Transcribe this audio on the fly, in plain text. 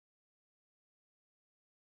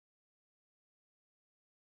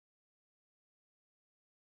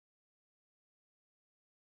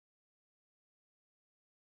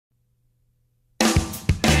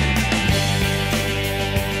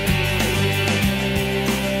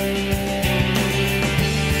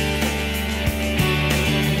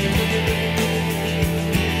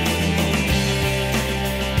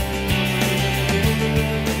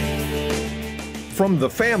From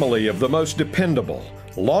the family of the most dependable,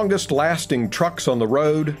 longest-lasting trucks on the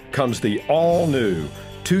road comes the all-new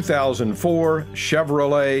 2004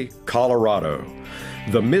 Chevrolet Colorado,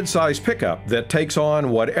 the midsize pickup that takes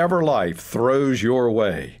on whatever life throws your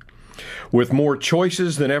way. With more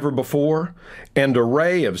choices than ever before, an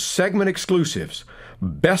array of segment exclusives,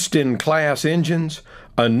 best-in-class engines,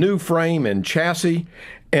 a new frame and chassis,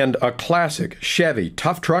 and a classic Chevy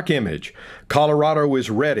tough truck image, Colorado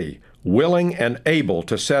is ready, willing and able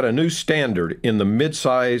to set a new standard in the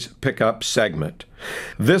midsize pickup segment.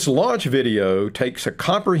 This launch video takes a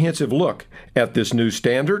comprehensive look at this new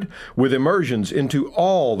standard with immersions into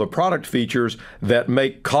all the product features that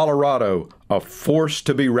make Colorado a force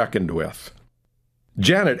to be reckoned with.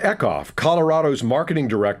 Janet Eckhoff, Colorado's marketing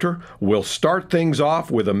director, will start things off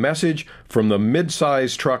with a message from the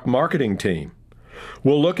midsize truck marketing team.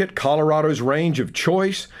 We'll look at Colorado's range of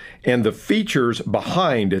choice and the features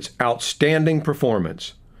behind its outstanding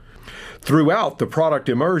performance. Throughout the product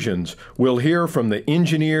immersions, we'll hear from the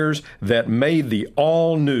engineers that made the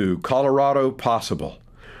all-new Colorado possible.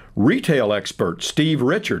 Retail expert Steve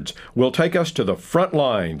Richards will take us to the front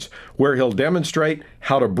lines, where he'll demonstrate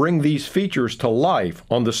how to bring these features to life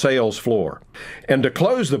on the sales floor. And to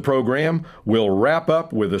close the program, we'll wrap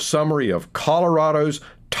up with a summary of Colorado's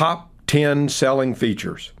top 10 selling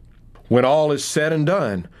features. When all is said and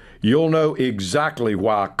done, you'll know exactly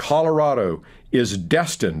why Colorado is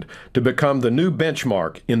destined to become the new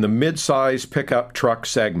benchmark in the midsize pickup truck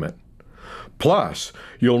segment. Plus,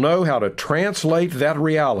 you'll know how to translate that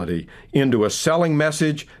reality into a selling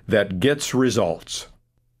message that gets results.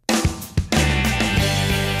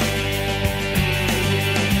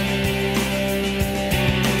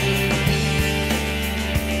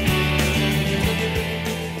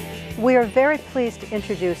 We are very pleased to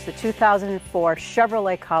introduce the 2004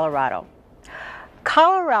 Chevrolet Colorado.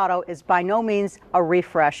 Colorado is by no means a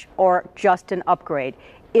refresh or just an upgrade.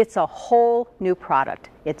 It's a whole new product.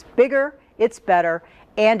 It's bigger, it's better,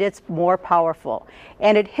 and it's more powerful.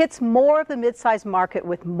 And it hits more of the midsize market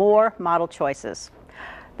with more model choices.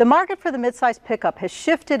 The market for the midsize pickup has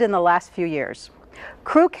shifted in the last few years.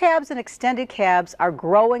 Crew cabs and extended cabs are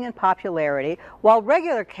growing in popularity, while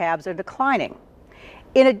regular cabs are declining.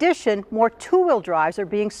 In addition, more two-wheel drives are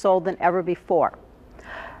being sold than ever before.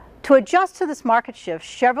 To adjust to this market shift,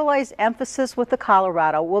 Chevrolet's emphasis with the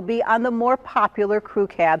Colorado will be on the more popular crew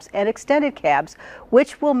cabs and extended cabs,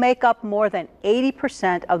 which will make up more than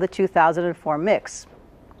 80% of the 2004 mix.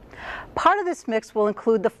 Part of this mix will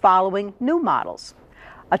include the following new models: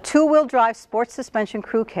 a two-wheel drive sports suspension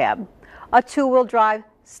crew cab, a two-wheel drive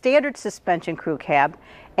standard suspension crew cab,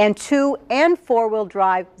 and two- and four-wheel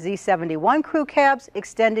drive Z71 crew cabs,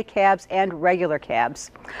 extended cabs, and regular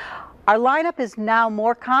cabs. Our lineup is now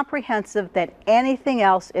more comprehensive than anything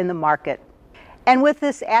else in the market. And with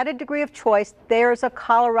this added degree of choice, there's a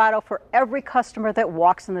Colorado for every customer that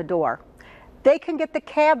walks in the door. They can get the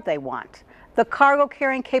cab they want, the cargo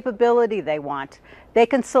carrying capability they want. They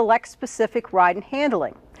can select specific ride and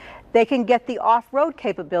handling. They can get the off-road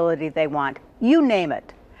capability they want. You name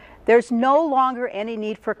it. There's no longer any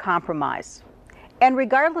need for compromise. And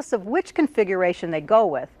regardless of which configuration they go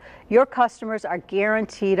with, your customers are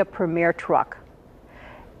guaranteed a premier truck.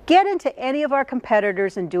 Get into any of our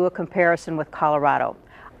competitors and do a comparison with Colorado.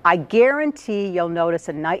 I guarantee you'll notice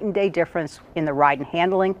a night and day difference in the ride and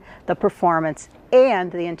handling, the performance,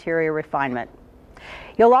 and the interior refinement.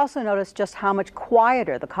 You'll also notice just how much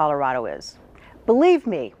quieter the Colorado is. Believe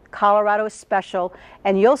me, Colorado is special,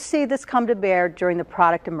 and you'll see this come to bear during the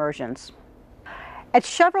product immersions. At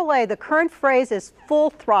Chevrolet, the current phrase is full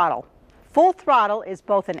throttle. Full throttle is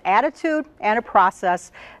both an attitude and a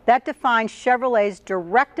process that defines Chevrolet's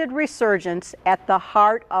directed resurgence at the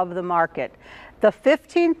heart of the market, the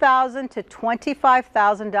 $15,000 to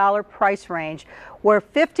 $25,000 price range, where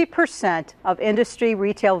 50% of industry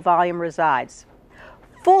retail volume resides.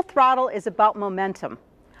 Full throttle is about momentum,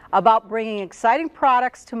 about bringing exciting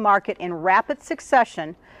products to market in rapid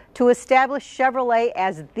succession to establish Chevrolet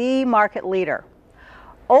as the market leader.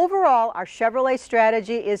 Overall, our Chevrolet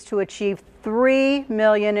strategy is to achieve $3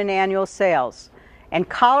 million in annual sales, and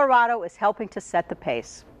Colorado is helping to set the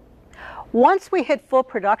pace. Once we hit full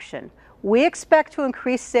production, we expect to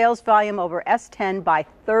increase sales volume over S10 by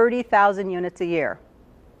 30,000 units a year.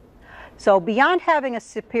 So beyond having a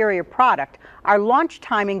superior product, our launch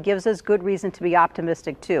timing gives us good reason to be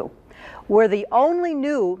optimistic too. We're the only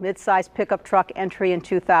new midsize pickup truck entry in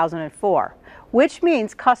 2004, which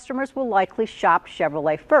means customers will likely shop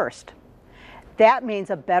Chevrolet first. That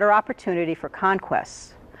means a better opportunity for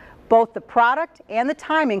conquests. Both the product and the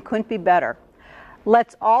timing couldn't be better.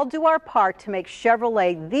 Let's all do our part to make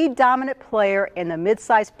Chevrolet the dominant player in the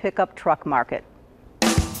midsize pickup truck market.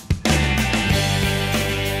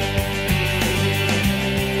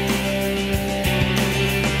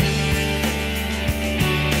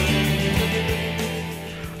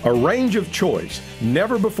 A range of choice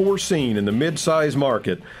never before seen in the midsize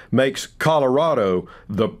market makes Colorado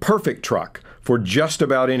the perfect truck for just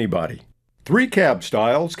about anybody. 3 cab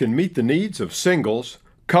styles can meet the needs of singles,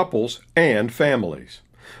 couples, and families.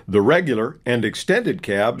 The regular and extended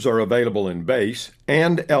cabs are available in base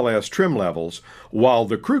and LS trim levels, while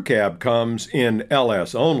the crew cab comes in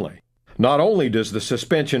LS only. Not only does the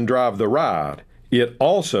suspension drive the ride, it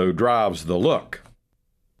also drives the look.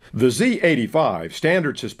 The Z85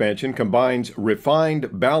 standard suspension combines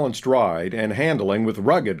refined, balanced ride and handling with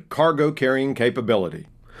rugged cargo-carrying capability.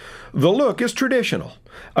 The look is traditional,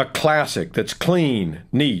 a classic that's clean,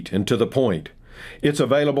 neat, and to the point. It's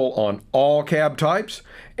available on all cab types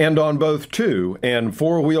and on both 2- and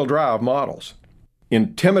 4-wheel drive models.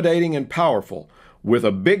 Intimidating and powerful, with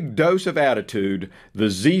a big dose of attitude, the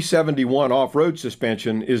Z71 off-road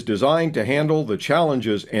suspension is designed to handle the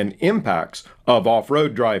challenges and impacts of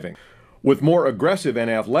off-road driving. With more aggressive and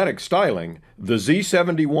athletic styling, the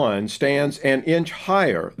Z71 stands an inch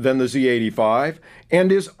higher than the Z85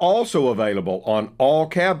 and is also available on all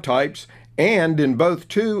cab types and in both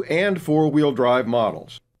 2- and 4-wheel drive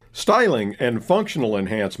models. Styling and functional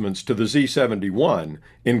enhancements to the Z71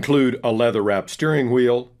 include a leather-wrapped steering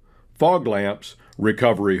wheel, fog lamps,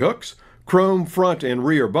 recovery hooks, chrome front and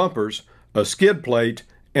rear bumpers, a skid plate,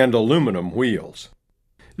 and aluminum wheels.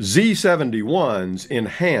 Z71's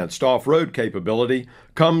enhanced off-road capability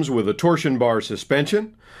comes with a torsion bar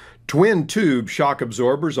suspension, twin-tube shock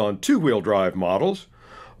absorbers on 2-wheel drive models,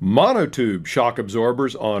 monotube shock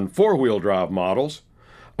absorbers on 4-wheel drive models,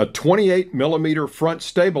 a 28mm front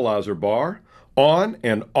stabilizer bar, on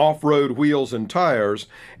and off-road wheels and tires,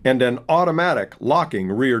 and an automatic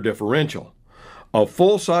locking rear differential. A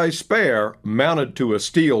full-size spare mounted to a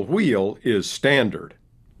steel wheel is standard.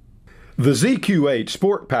 The ZQ8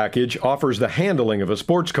 Sport Package offers the handling of a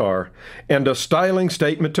sports car and a styling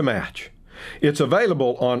statement to match. It's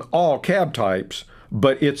available on all cab types,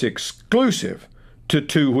 but it's exclusive to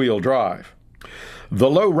 2-wheel drive. The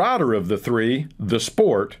low rider of the 3, the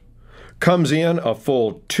Sport, comes in a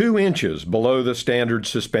full 2 inches below the standard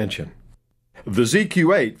suspension. The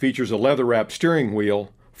ZQ8 features a leather-wrapped steering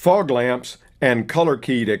wheel, fog lamps, and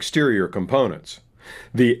color-keyed exterior components.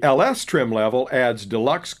 The LS trim level adds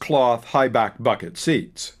deluxe cloth high-back bucket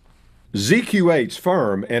seats. ZQ8's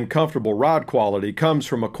firm and comfortable ride quality comes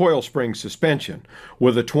from a coil spring suspension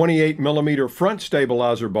with a 28mm front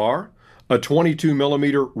stabilizer bar, a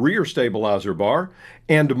 22mm rear stabilizer bar,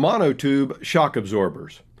 and monotube shock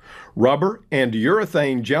absorbers. Rubber and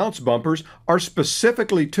urethane jounce bumpers are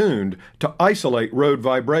specifically tuned to isolate road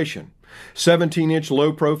vibration. 17-inch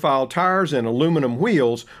low-profile tires and aluminum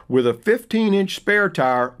wheels with a 15-inch spare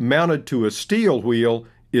tire mounted to a steel wheel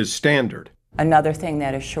is standard. Another thing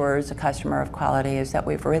that assures a customer of quality is that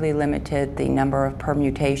we've really limited the number of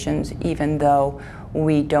permutations, even though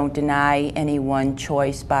we don't deny any one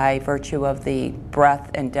choice by virtue of the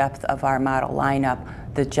breadth and depth of our model lineup.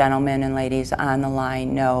 The gentlemen and ladies on the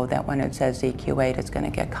line know that when it says ZQ8, it's going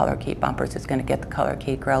to get color key bumpers, it's going to get the color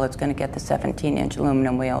key grille, it's going to get the 17-inch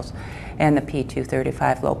aluminum wheels and the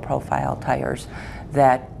P235 low-profile tires,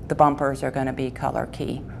 that the bumpers are going to be color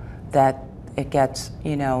key, that it gets,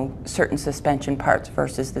 you know, certain suspension parts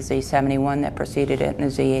versus the Z71 that preceded it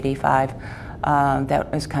and the Z85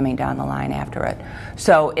 that is coming down the line after it.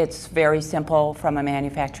 So it's very simple from a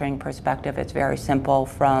manufacturing perspective, it's very simple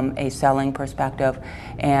from a selling perspective,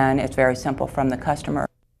 and it's very simple from the customer.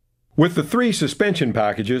 With the 3 suspension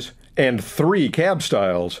packages and 3 cab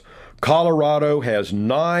styles, Colorado has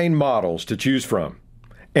 9 models to choose from.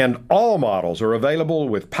 And all models are available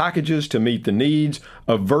with packages to meet the needs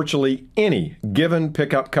of virtually any given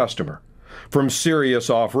pickup customer. From serious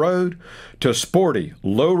off-road to sporty,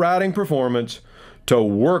 low-riding performance to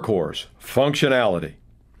workhorse functionality.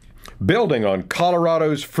 Building on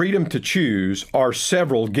Colorado's freedom to choose are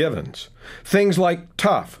several givens. Things like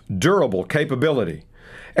tough, durable capability,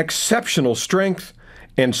 exceptional strength,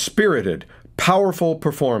 and spirited, powerful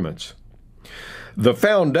performance. The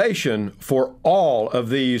foundation for all of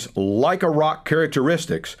these like-a-rock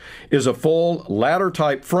characteristics is a full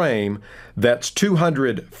ladder-type frame that's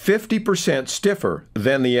 250% stiffer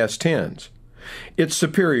than the S10s. Its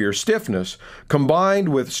superior stiffness, combined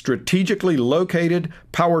with strategically located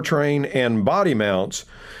powertrain and body mounts,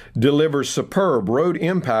 delivers superb road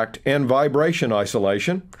impact and vibration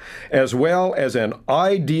isolation, as well as an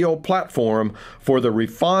ideal platform for the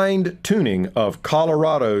refined tuning of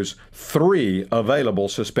Colorado's 3 available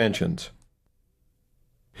suspensions.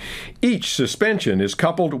 Each suspension is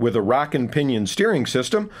coupled with a rack and pinion steering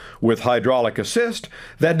system with hydraulic assist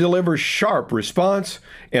that delivers sharp response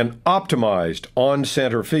and optimized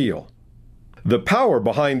on-center feel. The power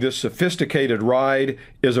behind this sophisticated ride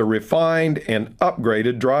is a refined and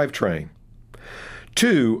upgraded drivetrain.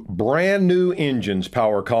 2 brand new engines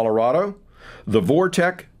power Colorado: the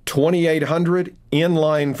Vortec 2800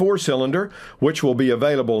 inline 4-cylinder, which will be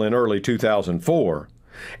available in early 2004,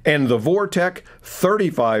 and the Vortec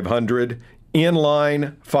 3500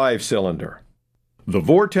 inline 5-cylinder. The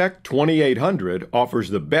Vortec 2800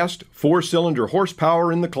 offers the best 4-cylinder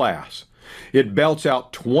horsepower in the class. It belts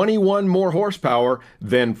out 21 more horsepower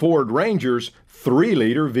than Ford Ranger's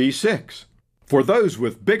 3-liter V6. For those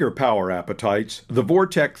with bigger power appetites, the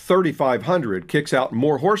Vortec 3500 kicks out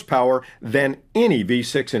more horsepower than any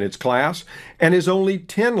V6 in its class and is only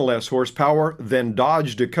 10 less horsepower than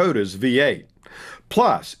Dodge Dakota's V8.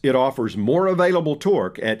 Plus, it offers more available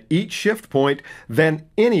torque at each shift point than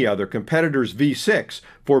any other competitor's V6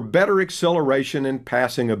 for better acceleration and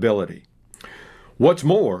passing ability. What's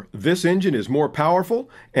more, this engine is more powerful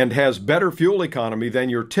and has better fuel economy than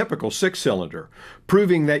your typical 6-cylinder,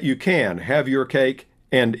 proving that you can have your cake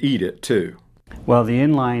and eat it too. Well, the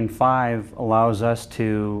inline 5 allows us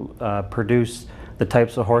to produce the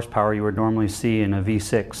types of horsepower you would normally see in a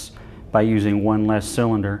V6 by using one less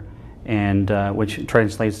cylinder, and which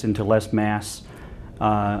translates into less mass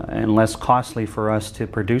and less costly for us to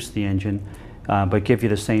produce the engine, but give you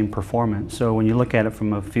the same performance. So when you look at it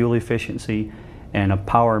from a fuel efficiency and a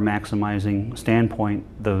power maximizing standpoint,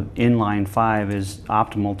 the inline 5 is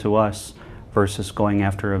optimal to us versus going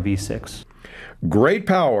after a V6. Great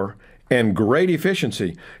power and great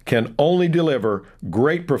efficiency can only deliver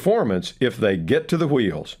great performance if they get to the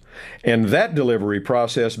wheels, and that delivery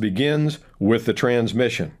process begins with the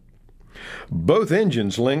transmission. Both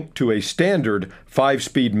engines link to a standard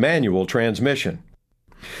 5-speed manual transmission.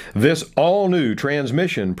 This all-new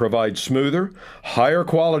transmission provides smoother, higher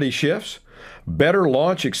quality shifts, better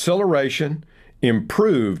launch acceleration,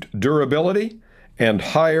 improved durability, and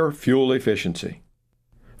higher fuel efficiency.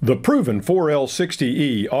 The proven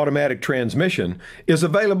 4L60E automatic transmission is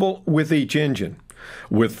available with each engine.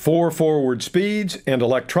 With 4 forward speeds and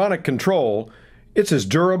electronic control, it's as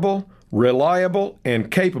durable, reliable,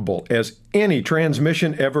 and capable as any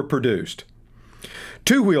transmission ever produced.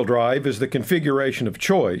 2-wheel drive is the configuration of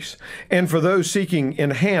choice, and for those seeking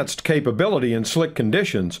enhanced capability in slick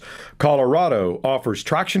conditions, Colorado offers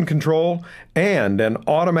traction control and an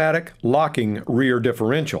automatic locking rear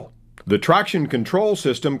differential. The traction control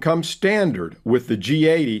system comes standard with the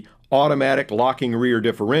G80 automatic locking rear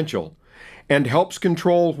differential and helps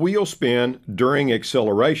control wheel spin during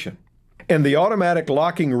acceleration. And the automatic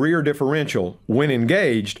locking rear differential, when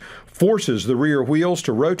engaged, forces the rear wheels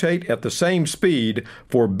to rotate at the same speed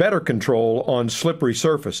for better control on slippery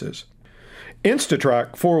surfaces.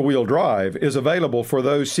 InstaTrac 4-wheel drive is available for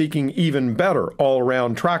those seeking even better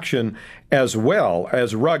all-around traction as well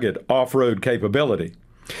as rugged off-road capability.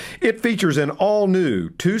 It features an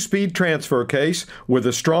all-new 2-speed transfer case with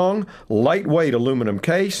a strong, lightweight aluminum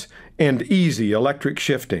case and easy electric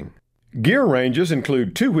shifting. Gear ranges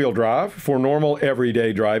include 2-wheel drive for normal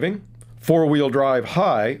everyday driving, 4-wheel drive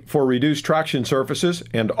high for reduced traction surfaces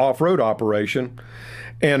and off-road operation,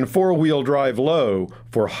 and 4-wheel drive low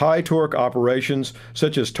for high torque operations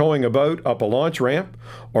such as towing a boat up a launch ramp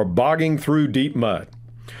or bogging through deep mud.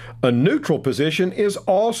 A neutral position is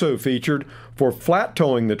also featured for flat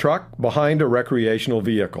towing the truck behind a recreational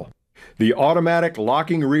vehicle. The automatic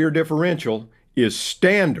locking rear differential is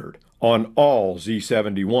standard on all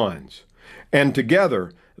Z71s, and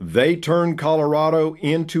together they turn Colorado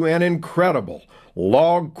into an incredible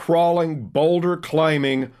log-crawling,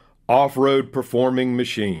 boulder-climbing, off-road performing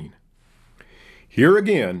machine. Here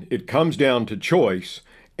again, it comes down to choice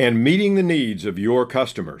and meeting the needs of your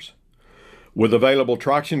customers. With available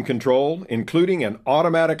traction control, including an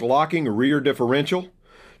automatic locking rear differential,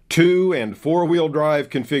 2- and 4-wheel drive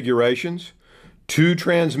configurations, 2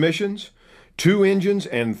 transmissions, 2 engines,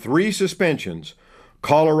 and 3 suspensions,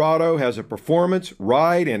 Colorado has a performance,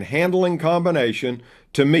 ride, and handling combination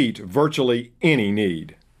to meet virtually any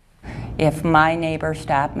need. If my neighbor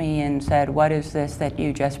stopped me and said, "What is this that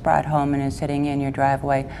you just brought home and is sitting in your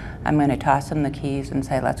driveway?" I'm going to toss him the keys and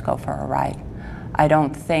say, "Let's go for a ride." I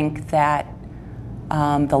don't think that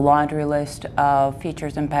The laundry list of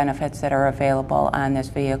features and benefits that are available on this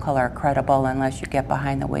vehicle are credible unless you get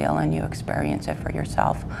behind the wheel and you experience it for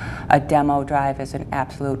yourself. A demo drive is an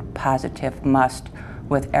absolute positive must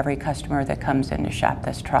with every customer that comes in to shop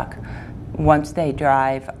this truck. Once they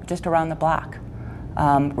drive just around the block,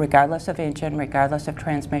 regardless of engine, regardless of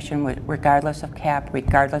transmission, regardless of cab,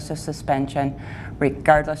 regardless of suspension,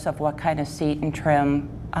 regardless of what kind of seat and trim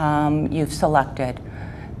you've selected,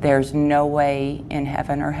 there's no way in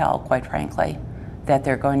heaven or hell, quite frankly, that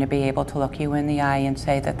they're going to be able to look you in the eye and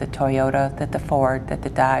say that the Toyota, that the Ford, that the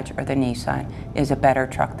Dodge, or the Nissan is a better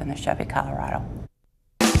truck than the Chevy Colorado.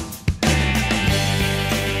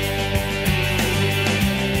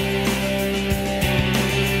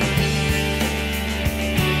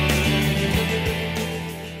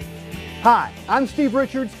 Hi, I'm Steve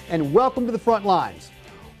Richards, and welcome to the Front Lines.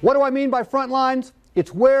 What do I mean by front lines?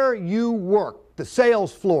 It's where you work, the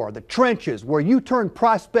sales floor, the trenches, where you turn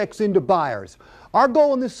prospects into buyers. Our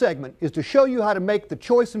goal in this segment is to show you how to make the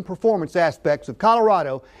choice and performance aspects of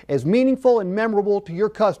Colorado as meaningful and memorable to your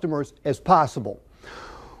customers as possible.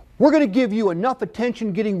 We're going to give you enough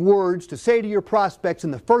attention-getting words to say to your prospects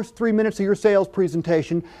in the first 3 minutes of your sales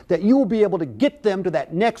presentation that you will be able to get them to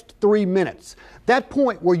that next 3 minutes, that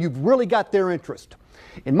point where you've really got their interest.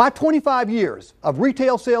 In my 25 years of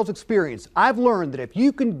retail sales experience, I've learned that if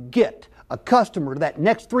you can get a customer to that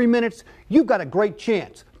next 3 minutes, you've got a great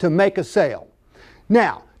chance to make a sale.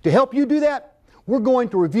 Now, to help you do that, we're going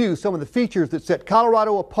to review some of the features that set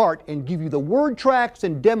Colorado apart and give you the word tracks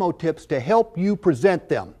and demo tips to help you present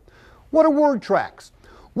them. What are word tracks?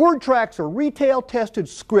 Word tracks are retail-tested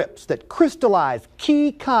scripts that crystallize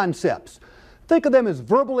key concepts. Think of them as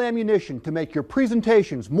verbal ammunition to make your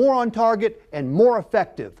presentations more on target and more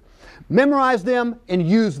effective. Memorize them and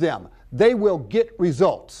use them. They will get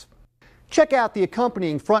results. Check out the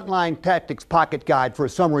accompanying Frontline Tactics Pocket Guide for a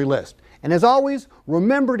summary list. And as always,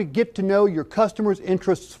 remember to get to know your customers'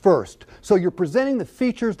 interests first, so you're presenting the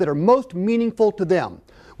features that are most meaningful to them.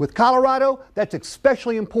 With Colorado, that's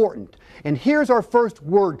especially important. And here's our first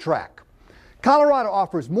word track. Colorado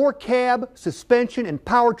offers more cab, suspension, and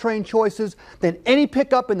powertrain choices than any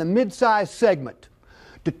pickup in the midsize segment.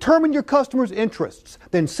 Determine your customers' interests,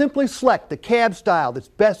 then simply select the cab style that's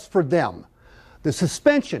best for them. The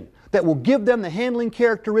suspension that will give them the handling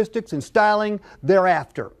characteristics and styling they're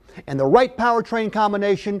after, and the right powertrain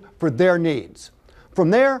combination for their needs. From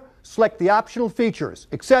there, select the optional features,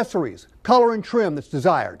 accessories, color, and trim that's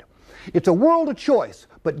desired. It's a world of choice,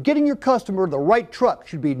 but getting your customer the right truck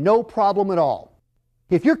should be no problem at all.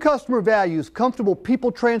 If your customer values comfortable people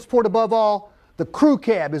transport above all, the crew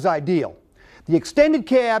cab is ideal. The extended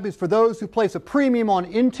cab is for those who place a premium on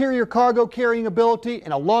interior cargo carrying ability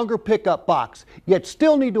and a longer pickup box, yet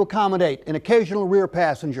still need to accommodate an occasional rear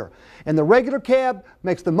passenger. And the regular cab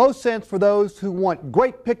makes the most sense for those who want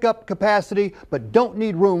great pickup capacity but don't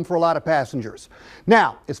need room for a lot of passengers.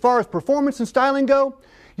 Now, as far as performance and styling go,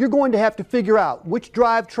 you're going to have to figure out which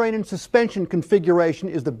drivetrain and suspension configuration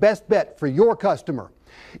is the best bet for your customer.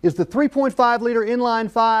 Is the 3.5-liter inline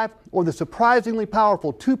 5 or the surprisingly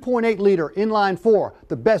powerful 2.8-liter inline 4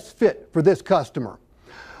 the best fit for this customer?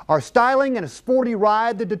 Are styling and a sporty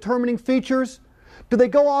ride the determining features? Do they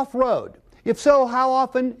go off-road? If so, how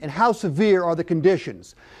often and how severe are the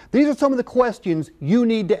conditions? These are some of the questions you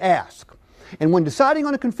need to ask. And when deciding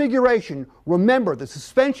on a configuration, remember the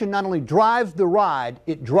suspension not only drives the ride,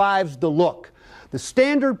 it drives the look. The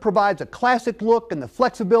Standard provides a classic look and the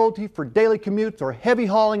flexibility for daily commutes or heavy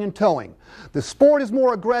hauling and towing. The Sport is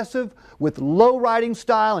more aggressive with low riding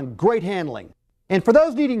style and great handling. And for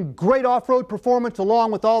those needing great off-road performance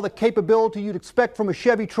along with all the capability you'd expect from a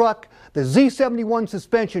Chevy truck, the Z71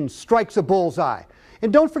 suspension strikes a bullseye.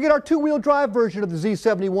 And don't forget our two-wheel drive version of the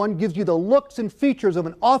Z71 gives you the looks and features of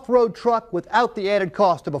an off-road truck without the added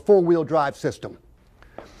cost of a four-wheel drive system.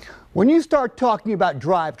 When you start talking about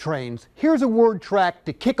drivetrains, here's a word track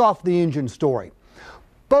to kick off the engine story.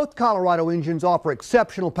 Both Colorado engines offer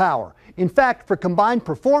exceptional power. In fact, for combined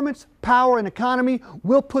performance, power, and economy,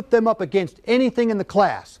 we'll put them up against anything in the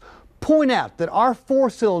class. Point out that our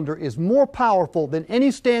four-cylinder is more powerful than any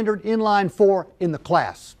standard inline 4 in the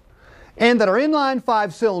class. And that our inline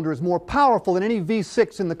 5-cylinder is more powerful than any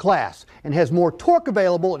V6 in the class and has more torque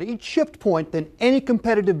available at each shift point than any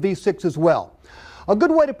competitive V6 as well. A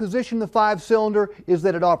good way to position the 5-cylinder is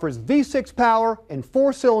that it offers V6 power and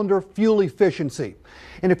 4-cylinder fuel efficiency.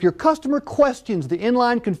 And if your customer questions the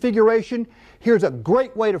inline configuration, here's a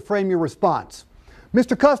great way to frame your response.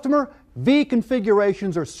 Mr. Customer, V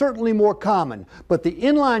configurations are certainly more common, but the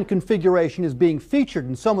inline configuration is being featured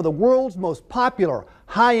in some of the world's most popular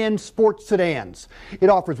high-end sports sedans. It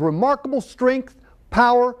offers remarkable strength,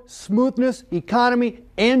 power, smoothness, economy,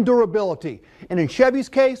 and durability. And in Chevy's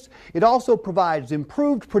case, it also provides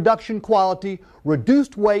improved production quality,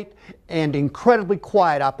 reduced weight, and incredibly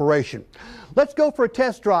quiet operation. Let's go for a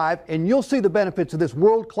test drive, and you'll see the benefits of this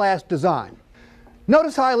world-class design.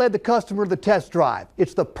 Notice how I led the customer to the test drive.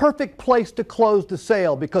 It's the perfect place to close the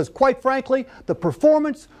sale because, quite frankly, the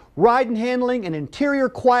performance, ride and handling, and interior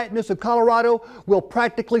quietness of Colorado will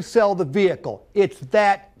practically sell the vehicle. It's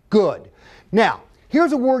that good. Now,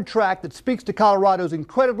 here's a word track that speaks to Colorado's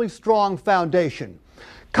incredibly strong foundation.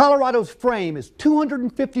 Colorado's frame is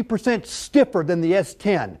 250% stiffer than the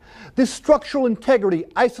S10. This structural integrity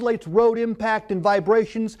isolates road impact and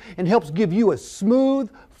vibrations and helps give you a smooth,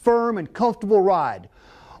 firm, and comfortable ride.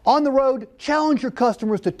 On the road, challenge your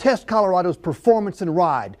customers to test Colorado's performance and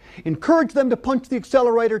ride. Encourage them to punch the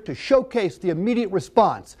accelerator to showcase the immediate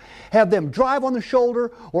response. Have them drive on the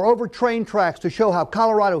shoulder or over train tracks to show how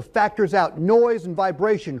Colorado factors out noise and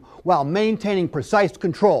vibration while maintaining precise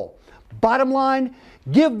control. Bottom line,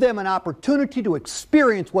 give them an opportunity to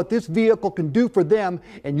experience what this vehicle can do for them,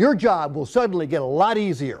 and your job will suddenly get a lot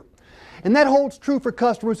easier. And that holds true for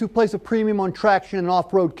customers who place a premium on traction and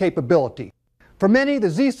off-road capability. For many, the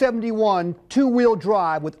Z71 two-wheel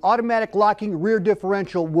drive with automatic locking rear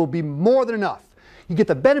differential will be more than enough. You get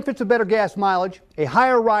the benefits of better gas mileage, a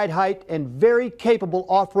higher ride height, and very capable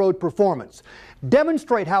off-road performance.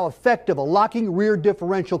 Demonstrate how effective a locking rear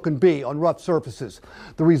differential can be on rough surfaces.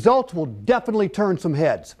 The results will definitely turn some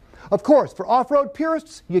heads. Of course, for off-road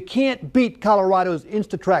purists, you can't beat Colorado's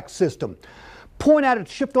InstaTrack system. Point out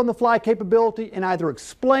its shift-on-the-fly capability and either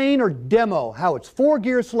explain or demo how its 4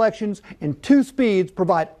 gear selections and 2 speeds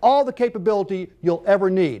provide all the capability you'll ever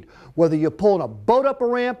need, whether you're pulling a boat up a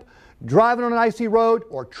ramp, driving on an icy road,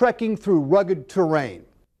 or trekking through rugged terrain.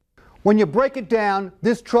 When you break it down,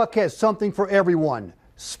 this truck has something for everyone.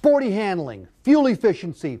 Sporty handling, fuel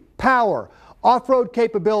efficiency, power, off-road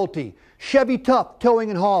capability, Chevy Tough towing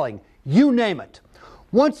and hauling, you name it.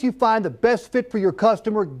 Once you find the best fit for your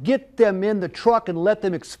customer, get them in the truck and let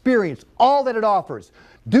them experience all that it offers.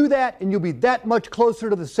 Do that and you'll be that much closer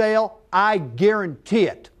to the sale, I guarantee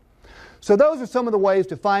it. So those are some of the ways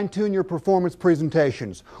to fine-tune your performance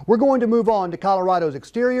presentations. We're going to move on to Colorado's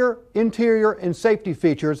exterior, interior, and safety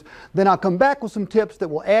features. Then I'll come back with some tips that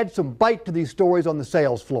will add some bite to these stories on the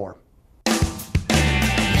sales floor.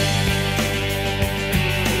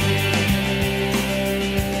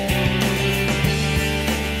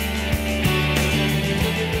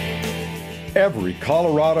 Every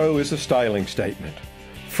Colorado is a styling statement.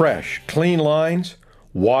 Fresh, clean lines,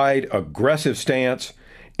 wide, aggressive stance,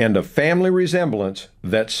 and a family resemblance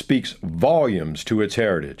that speaks volumes to its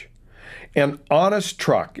heritage. An honest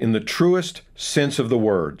truck in the truest sense of the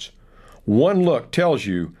words. One look tells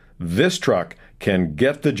you this truck can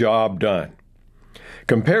get the job done.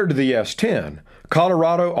 Compared to the S10,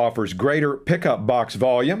 Colorado offers greater pickup box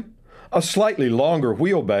volume, a slightly longer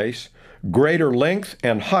wheelbase, greater length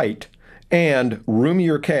and height, and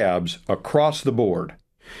roomier cabs across the board.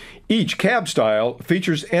 Each cab style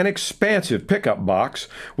features an expansive pickup box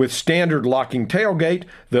with standard locking tailgate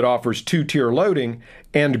that offers 2-tier loading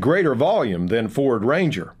and greater volume than Ford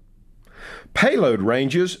Ranger. Payload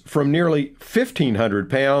ranges from nearly 1,500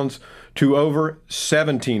 pounds to over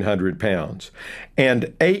 1,700 pounds,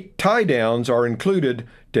 and 8 tie-downs are included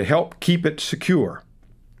to help keep it secure.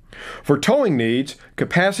 For towing needs,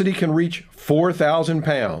 capacity can reach 4,000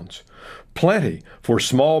 pounds. Plenty for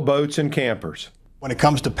small boats and campers. When it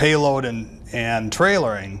comes to payload and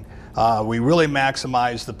trailering, we really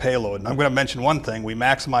maximize the payload. And I'm going to mention one thing, we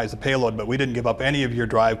maximize the payload, but we didn't give up any of your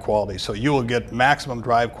drive quality. So you will get maximum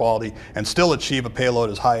drive quality and still achieve a payload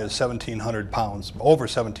as high as 1,700 pounds, over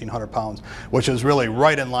 1,700 pounds, which is really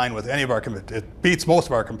right in line with any of our competitors. It beats most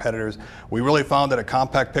of our competitors. We really found that a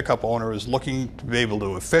compact pickup owner is looking to be able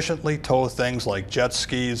to efficiently tow things like jet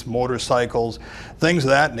skis, motorcycles, things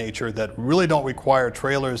of that nature that really don't require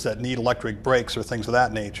trailers that need electric brakes or things of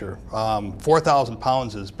that nature. 4,000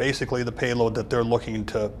 pounds is basically the payload that they're looking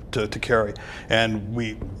to carry, and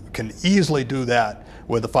we can easily do that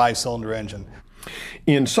with a 5-cylinder engine.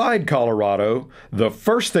 Inside Colorado, the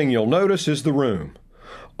first thing you'll notice is the room.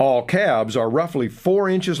 All cabs are roughly 4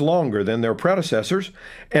 inches longer than their predecessors,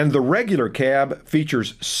 and the regular cab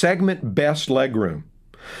features segment best legroom.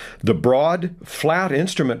 The broad, flat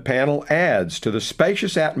instrument panel adds to the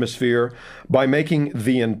spacious atmosphere by making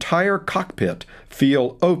the entire cockpit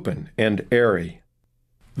feel open and airy.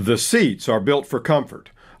 The seats are built for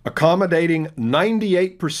comfort, accommodating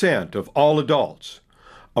 98% of all adults.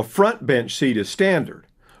 A front bench seat is standard,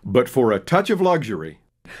 but for a touch of luxury,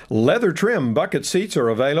 Leather trim bucket seats are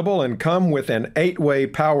available and come with an 8-way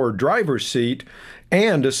power driver's seat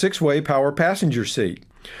and a 6-way power passenger seat.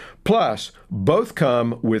 Plus, both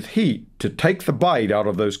come with heat to take the bite out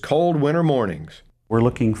of those cold winter mornings. We're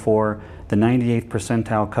looking for the 98th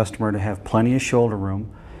percentile customer to have plenty of shoulder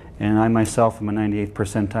room, and I myself am a 98th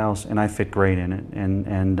percentile, and I fit great in it,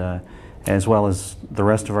 and as well as the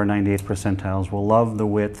rest of our 98th percentiles will love the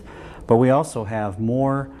width, but we also have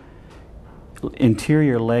more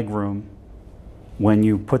interior leg room when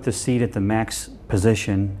you put the seat at the max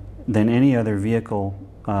position than any other vehicle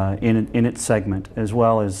in its segment, as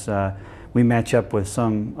well as we match up with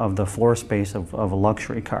some of the floor space of a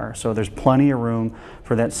luxury car. So there's plenty of room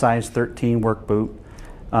for that size 13 work boot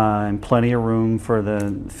and plenty of room for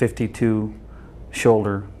the 52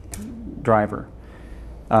 shoulder driver.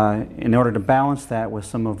 In order to balance that with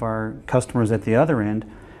some of our customers at the other end,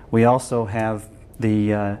 we also have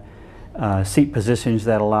the seat positions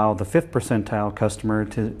that allow the 5th percentile customer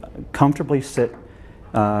to comfortably sit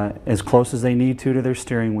as close as they need to their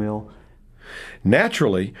steering wheel.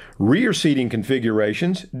 Naturally, rear seating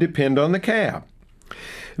configurations depend on the cab.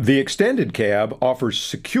 The extended cab offers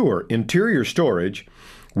secure interior storage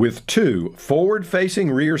with 2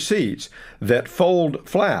 forward-facing rear seats that fold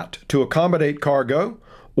flat to accommodate cargo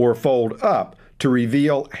or fold up to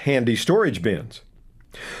reveal handy storage bins.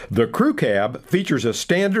 The crew cab features a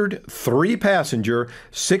standard 3-passenger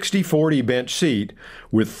 60/40 bench seat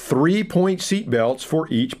with 3-point seat belts for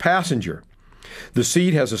each passenger. The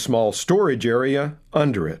seat has a small storage area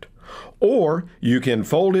under it, or you can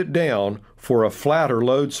fold it down for a flatter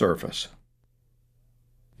load surface.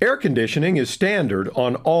 Air conditioning is standard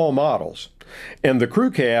on all models, and the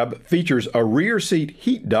crew cab features a rear seat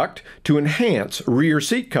heat duct to enhance rear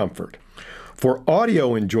seat comfort. For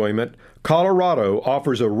audio enjoyment, Colorado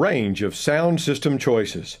offers a range of sound system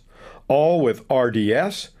choices, all with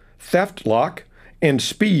RDS, theft lock, and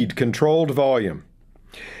speed-controlled volume.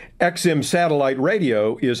 XM satellite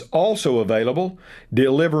radio is also available,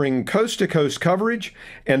 delivering coast-to-coast coverage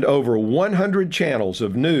and over 100 channels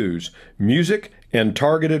of news, music, and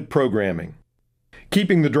targeted programming.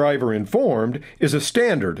 Keeping the driver informed is a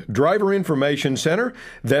standard driver information center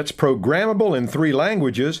that's programmable in 3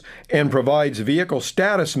 languages and provides vehicle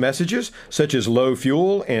status messages such as low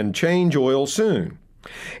fuel and change oil soon.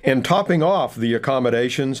 And topping off the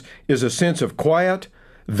accommodations is a sense of quiet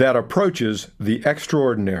that approaches the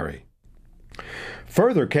extraordinary.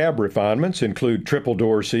 Further cab refinements include triple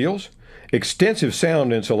door seals, extensive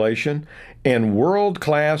sound insulation, and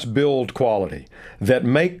world-class build quality that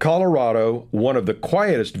make Colorado one of the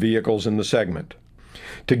quietest vehicles in the segment.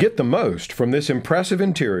 To get the most from this impressive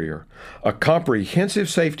interior, a comprehensive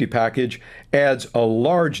safety package adds a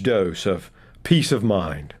large dose of peace of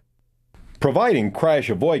mind. Providing crash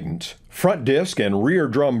avoidance, front disc and rear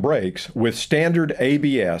drum brakes with standard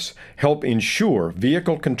ABS help ensure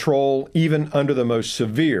vehicle control even under the most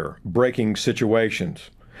severe braking situations.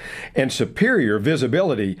 And superior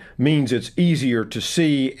visibility means it's easier to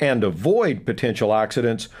see and avoid potential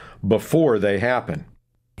accidents before they happen.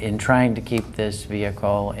 In trying to keep this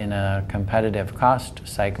vehicle in a competitive cost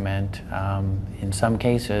segment, in some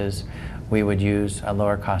cases we would use a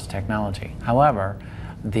lower cost technology. However,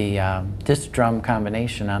 the disc drum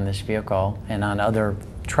combination on this vehicle and on other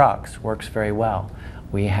trucks works very well.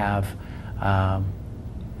 We have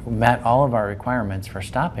met all of our requirements for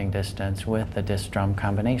stopping distance with the disc drum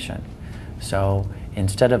combination. So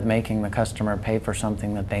instead of making the customer pay for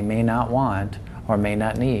something that they may not want or may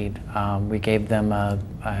not need, we gave them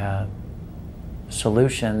a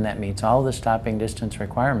solution that meets all the stopping distance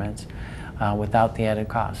requirements without the added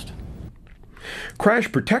cost.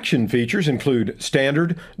 Crash protection features include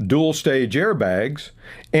standard dual-stage airbags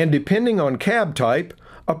and, depending on cab type,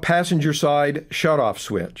 a passenger side shutoff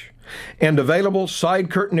switch, and available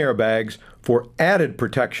side curtain airbags for added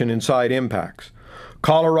protection in side impacts.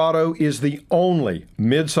 Colorado is the only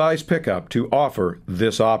mid-size pickup to offer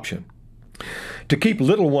this option. To keep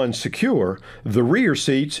little ones secure, the rear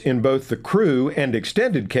seats in both the crew and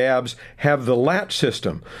extended cabs have the latch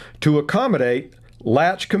system to accommodate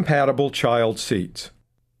latch-compatible child seats.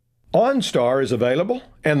 OnStar is available,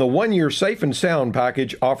 and the 1-year Safe and Sound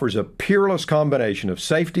package offers a peerless combination of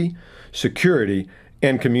safety, security,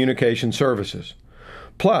 and communication services.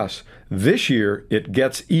 Plus, this year it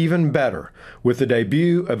gets even better with the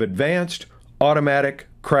debut of advanced automatic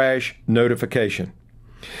crash notification.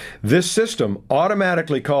 This system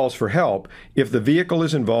automatically calls for help if the vehicle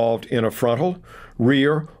is involved in a frontal,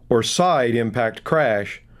 rear, or side impact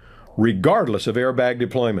crash, regardless of airbag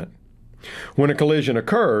deployment. When a collision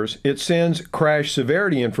occurs, it sends crash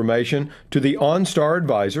severity information to the OnStar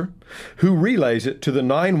advisor, who relays it to the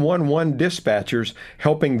 911 dispatchers,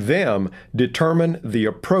 helping them determine the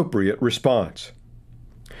appropriate response.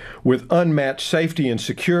 With unmatched safety and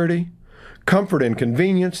security, comfort and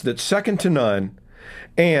convenience that's second to none,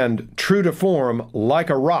 and true to form, like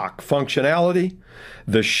a rock functionality,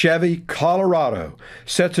 the Chevy Colorado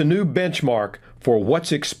sets a new benchmark for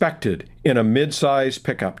what's expected in a mid-size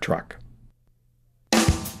pickup truck.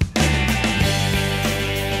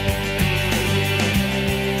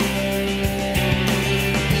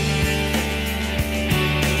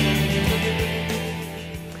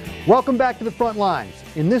 Welcome back to the Front Lines.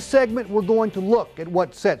 In this segment, we're going to look at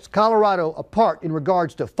what sets Colorado apart in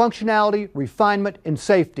regards to functionality, refinement, and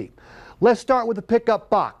safety. Let's start with the pickup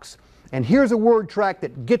box. And here's a word track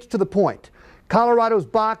that gets to the point. Colorado's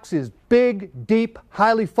box is big, deep,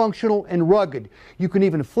 highly functional, and rugged. You can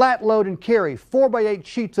even flat load and carry 4x8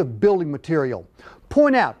 sheets of building material.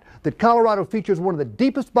 Point out that Colorado features one of the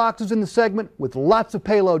deepest boxes in the segment with lots of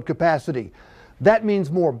payload capacity. That means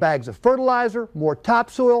more bags of fertilizer, more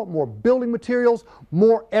topsoil, more building materials,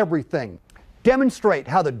 more everything. Demonstrate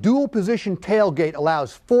how the dual position tailgate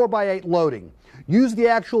allows 4x8 loading. Use the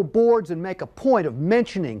actual boards and make a point of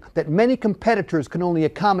mentioning that many competitors can only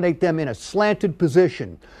accommodate them in a slanted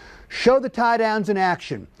position. Show the tie downs in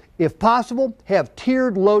action. If possible, have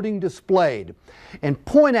tiered loading displayed. And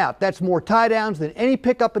point out that's more tie downs than any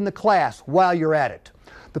pickup in the class while you're at it.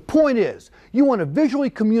 The point is, you want to visually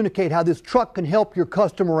communicate how this truck can help your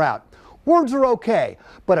customer out. Words are okay,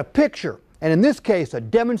 but a picture, and in this case a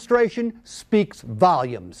demonstration, speaks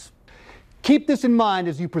volumes. Keep this in mind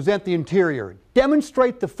as you present the interior.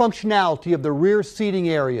 Demonstrate the functionality of the rear seating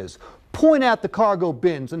areas. Point out the cargo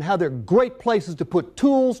bins and how they're great places to put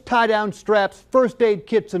tools, tie-down straps, first aid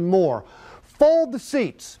kits, and more. Fold the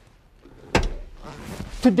seats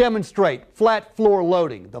to demonstrate flat floor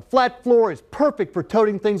loading. The flat floor is perfect for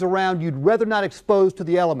toting things around you'd rather not expose to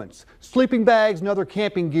the elements. Sleeping bags and other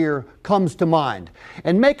camping gear comes to mind.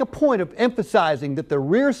 And make a point of emphasizing that the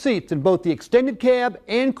rear seats in both the extended cab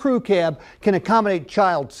and crew cab can accommodate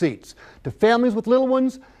child seats. To families with little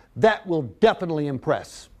ones, that will definitely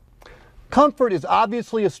impress. Comfort is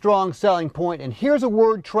obviously a strong selling point, and here's a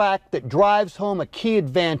word track that drives home a key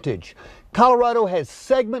advantage. Colorado has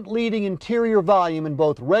segment-leading interior volume in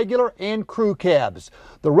both regular and crew cabs.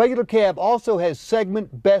 The regular cab also has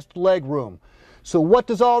segment-best legroom. So what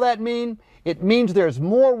does all that mean? It means there's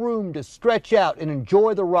more room to stretch out and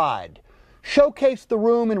enjoy the ride. Showcase the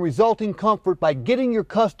room and resulting comfort by getting your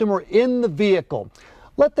customer in the vehicle.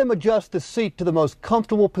 Let them adjust the seat to the most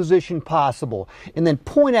comfortable position possible, and then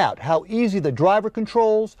point out how easy the driver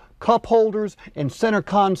controls, cup holders, and center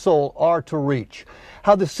console are to reach.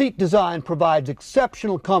 How the seat design provides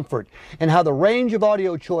exceptional comfort, and how the range of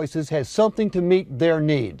audio choices has something to meet their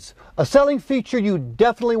needs. A selling feature you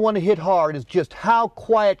definitely want to hit hard is just how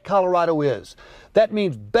quiet Colorado is. That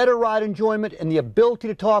means better ride enjoyment and the ability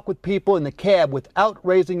to talk with people in the cab without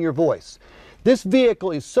raising your voice. This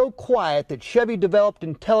vehicle is so quiet that Chevy developed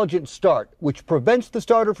Intelligent Start, which prevents the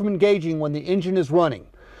starter from engaging when the engine is running.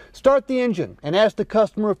 Start the engine and ask the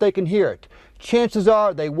customer if they can hear it. Chances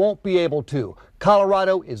are they won't be able to.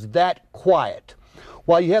 Colorado is that quiet.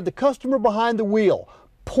 While you have the customer behind the wheel,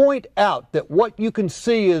 point out that what you can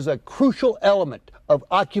see is a crucial element of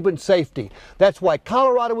occupant safety. That's why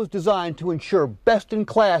Colorado was designed to ensure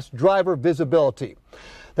best-in-class driver visibility.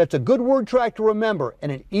 That's a good word track to remember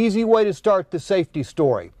and an easy way to start the safety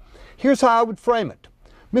story. Here's how I would frame it.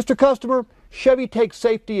 Mr. Customer, Chevy takes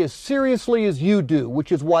safety as seriously as you do,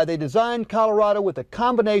 which is why they designed Colorado with a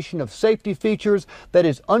combination of safety features that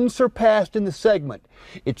is unsurpassed in the segment.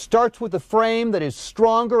 It starts with a frame that is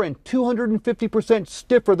stronger and 250%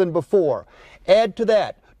 stiffer than before. Add to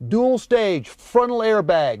that dual stage frontal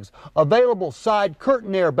airbags, available side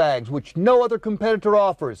curtain airbags, which no other competitor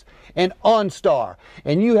offers, and OnStar,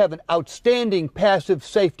 and you have an outstanding passive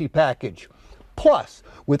safety package. Plus,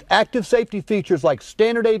 with active safety features like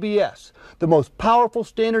standard ABS, the most powerful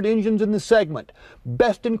standard engines in the segment,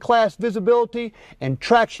 best-in-class visibility, and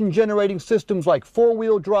traction-generating systems like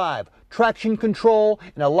four-wheel drive, traction control,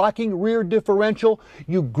 and a locking rear differential,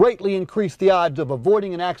 you greatly increase the odds of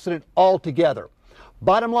avoiding an accident altogether.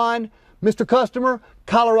 Bottom line, Mr. Customer,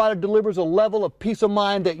 Colorado delivers a level of peace of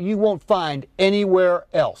mind that you won't find anywhere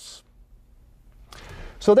else.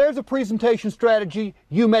 So there's a presentation strategy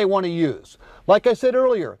you may want to use. Like I said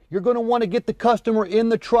earlier, you're going to want to get the customer in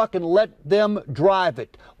the truck and let them drive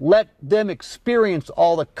it. Let them experience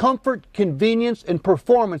all the comfort, convenience, and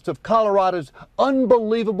performance of Colorado's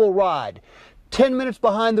unbelievable ride. 10 minutes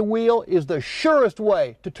behind the wheel is the surest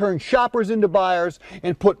way to turn shoppers into buyers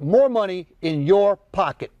and put more money in your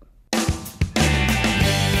pocket.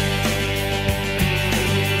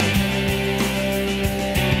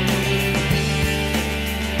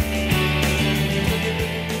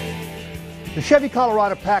 The Chevy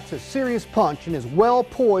Colorado packs a serious punch and is well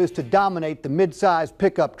poised to dominate the mid-size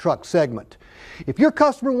pickup truck segment. If your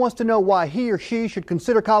customer wants to know why he or she should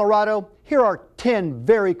consider Colorado, here are 10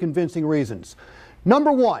 very convincing reasons.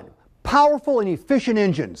 Number one, powerful and efficient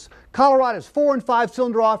engines. Colorado's 4- and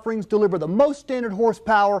 5-cylinder offerings deliver the most standard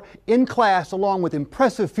horsepower in class along with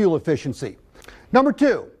impressive fuel efficiency. Number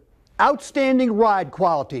two, outstanding ride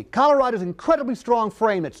quality. Colorado's incredibly strong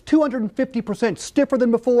frame that's 250% stiffer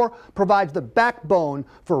than before provides the backbone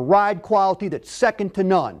for ride quality that's second to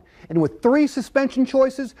none. And with 3 suspension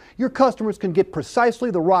choices, your customers can get precisely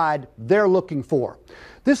the ride they're looking for.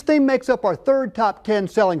 This theme makes up our third top 10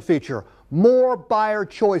 selling feature, more buyer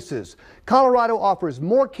choices. Colorado offers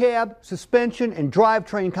more cab, suspension, and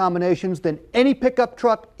drivetrain combinations than any pickup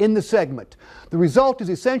truck in the segment. The result is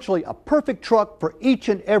essentially a perfect truck for each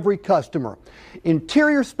and every customer.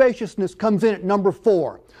 Interior spaciousness comes in at number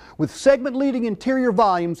 4. With segment-leading interior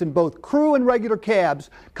volumes in both crew and regular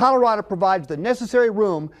cabs, Colorado provides the necessary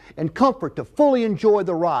room and comfort to fully enjoy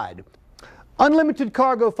the ride. Unlimited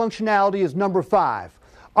cargo functionality is number 5.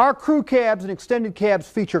 Our crew cabs and extended cabs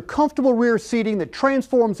feature comfortable rear seating that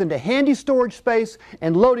transforms into handy storage space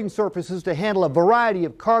and loading surfaces to handle a variety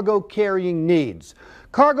of cargo carrying needs.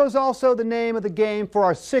 Cargo is also the name of the game for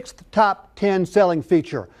our 6th top 10 selling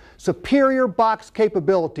feature, superior box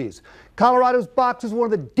capabilities. Colorado's box is one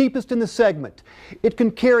of the deepest in the segment. It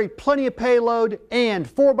can carry plenty of payload and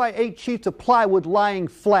 4x8 sheets of plywood lying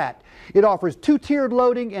flat. It offers 2-tiered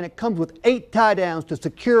loading and it comes with 8 tie-downs to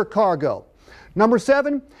secure cargo. Number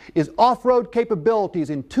 7 is off-road capabilities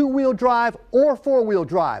in 2-wheel drive or 4-wheel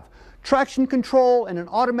drive. Traction control and an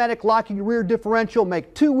automatic locking rear differential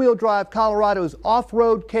make 2-wheel drive Colorado's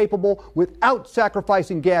off-road capable without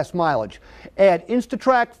sacrificing gas mileage. Add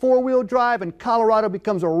InstaTrack 4-wheel drive and Colorado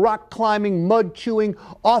becomes a rock-climbing, mud-chewing,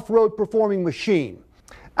 off-road performing machine.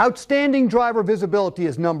 Outstanding driver visibility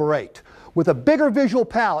is number 8. With a bigger visual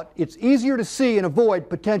palette, it's easier to see and avoid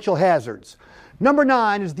potential hazards. Number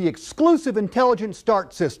 9 is the exclusive Intelligent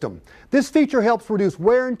Start System. This feature helps reduce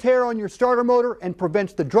wear and tear on your starter motor and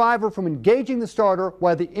prevents the driver from engaging the starter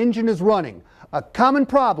while the engine is running, a common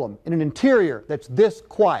problem in an interior that's this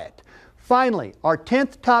quiet. Finally, our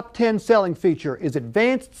 10th top 10 selling feature is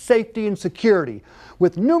advanced safety and security.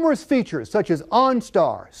 With numerous features such as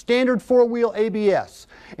OnStar, standard 4-wheel ABS,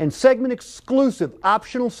 and segment-exclusive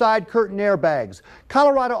optional side curtain airbags,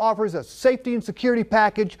 Colorado offers a safety and security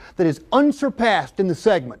package that is unsurpassed in the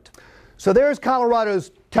segment. So there's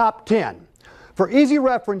Colorado's top 10. For easy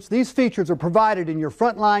reference, these features are provided in your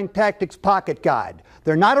Frontline Tactics Pocket Guide.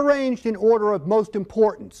 They're not arranged in order of most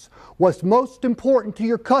importance. What's most important to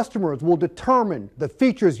your customers will determine the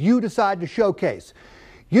features you decide to showcase.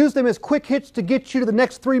 Use them as quick hits to get you to the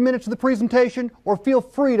next 3 minutes of the presentation, or feel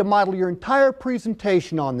free to model your entire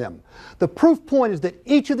presentation on them. The proof point is that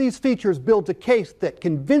each of these features builds a case that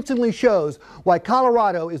convincingly shows why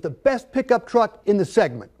Colorado is the best pickup truck in the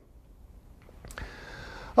segment.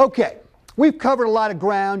 Okay. We've covered a lot of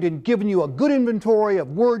ground and given you a good inventory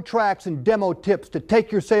of word tracks and demo tips to take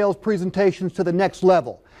your sales presentations to the next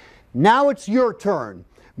level. Now it's your turn.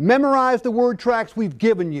 Memorize the word tracks we've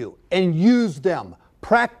given you and use them.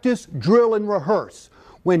 Practice, drill, and rehearse.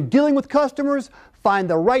 When dealing with customers, find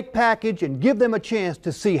the right package and give them a chance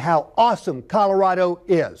to see how awesome Colorado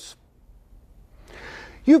is.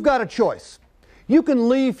 You've got a choice. You can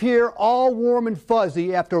leave here all warm and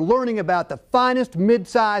fuzzy after learning about the finest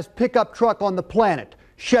mid-size pickup truck on the planet,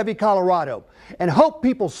 Chevy Colorado, and hope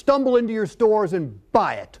people stumble into your stores and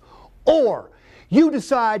buy it. Or you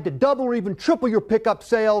decide to double or even triple your pickup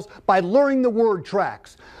sales by learning the word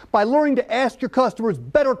tracks, by learning to ask your customers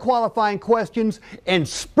better qualifying questions and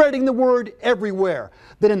spreading the word everywhere.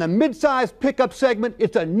 That in the mid-size pickup segment,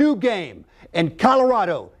 it's a new game, and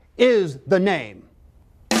Colorado is the name.